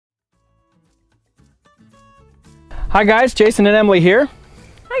Hi guys, Jason and Emily here.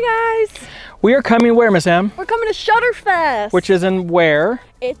 Hi guys. We are coming where, Miss Em? We're coming to Shutterfest. Which is in where?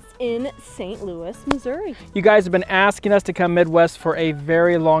 It's in St. Louis, Missouri. You guys have been asking us to come Midwest for a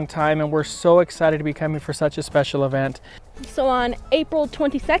very long time, and we're so excited to be coming for such a special event. So on April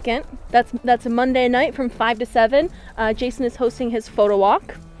 22nd, that's a Monday night from 5 to 7, Jason is hosting his photo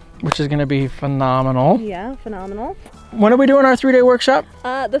walk. Which is going to be phenomenal. Yeah, phenomenal. When are we doing our 3-day workshop?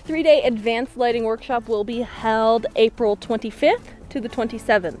 The 3-day advanced lighting workshop will be held April 25th to the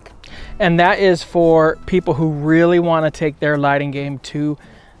 27th. And that is for people who really want to take their lighting game to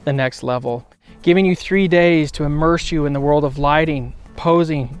the next level. Giving you 3 days to immerse you in the world of lighting,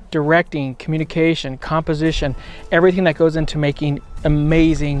 posing, directing, communication, composition, everything that goes into making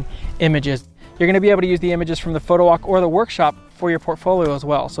amazing images. You're going to be able to use the images from the photo walk or the workshop for your portfolio as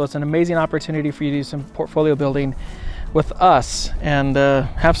well. So it's an amazing opportunity for you to do some portfolio building with us and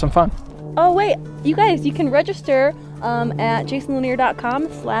have some fun. Oh wait, you guys, you can register at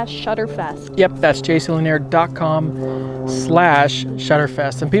jasonlanier.com/Shutterfest. Yep, that's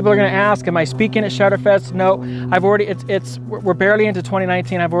jasonlanier.com/Shutterfest. And people are going to ask, am I speaking at Shutterfest? No, I've already, we're barely into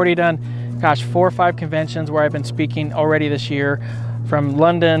 2019. I've already done, gosh, 4 or 5 conventions where I've been speaking already this year, from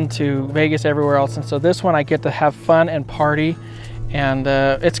London to Vegas, everywhere else. And so this one I get to have fun and party, and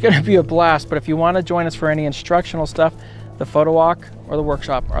it's going to be a blast. But if you want to join us for any instructional stuff, the photo walk or the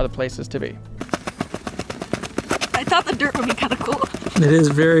workshop are the places to be. I thought the dirt would be kind of cool. It is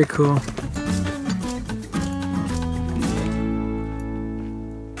very cool.